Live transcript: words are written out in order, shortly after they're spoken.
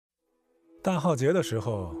大浩劫的时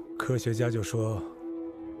候，科学家就说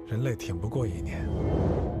人类挺不过1年，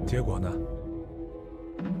结果呢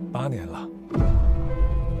，8年了。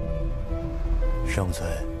生存、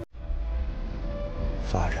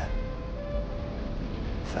发展、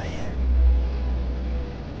繁衍，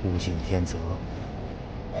物竞天择，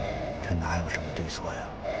这哪有什么对错呀？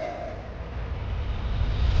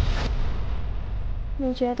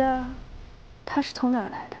你觉得他是从哪儿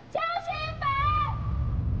来的？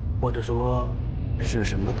或者说，是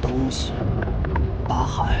什么东西把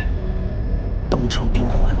海冻成冰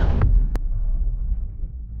环呢？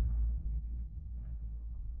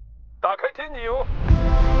打开天井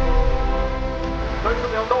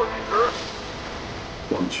，32倒计时。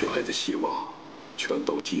忘却爱的希望，全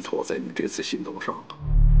都寄托在你这次行动上了。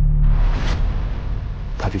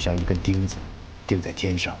它就像一根钉子，钉在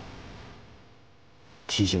天上，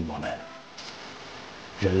提醒我们，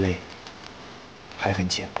人类还很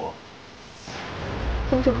浅薄。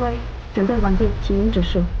请指挥准备完毕，提名指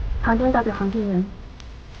示，航天代表航天员，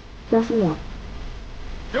相信我。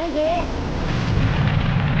有火！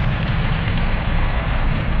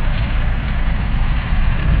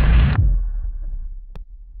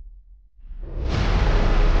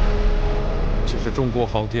这是中国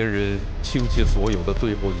航天人倾其所有的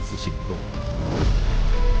最后一次行动。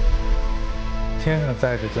天上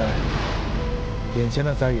灾是灾，眼前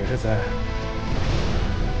的灾也是灾。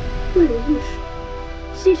为了意识。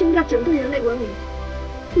牺牲掉整个人类文明，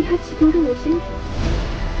你还企图让我先死？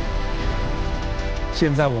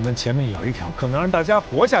现在我们前面有一条可能让大家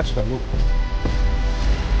活下去的路。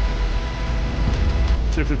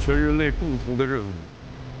这是全人类共同的任务，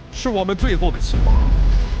是我们最后的希望。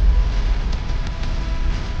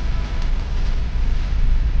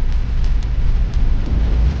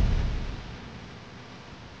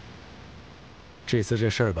这次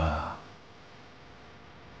这事儿吧，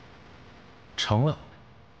成了，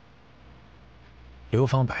流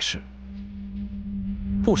芳百世；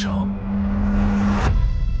不成，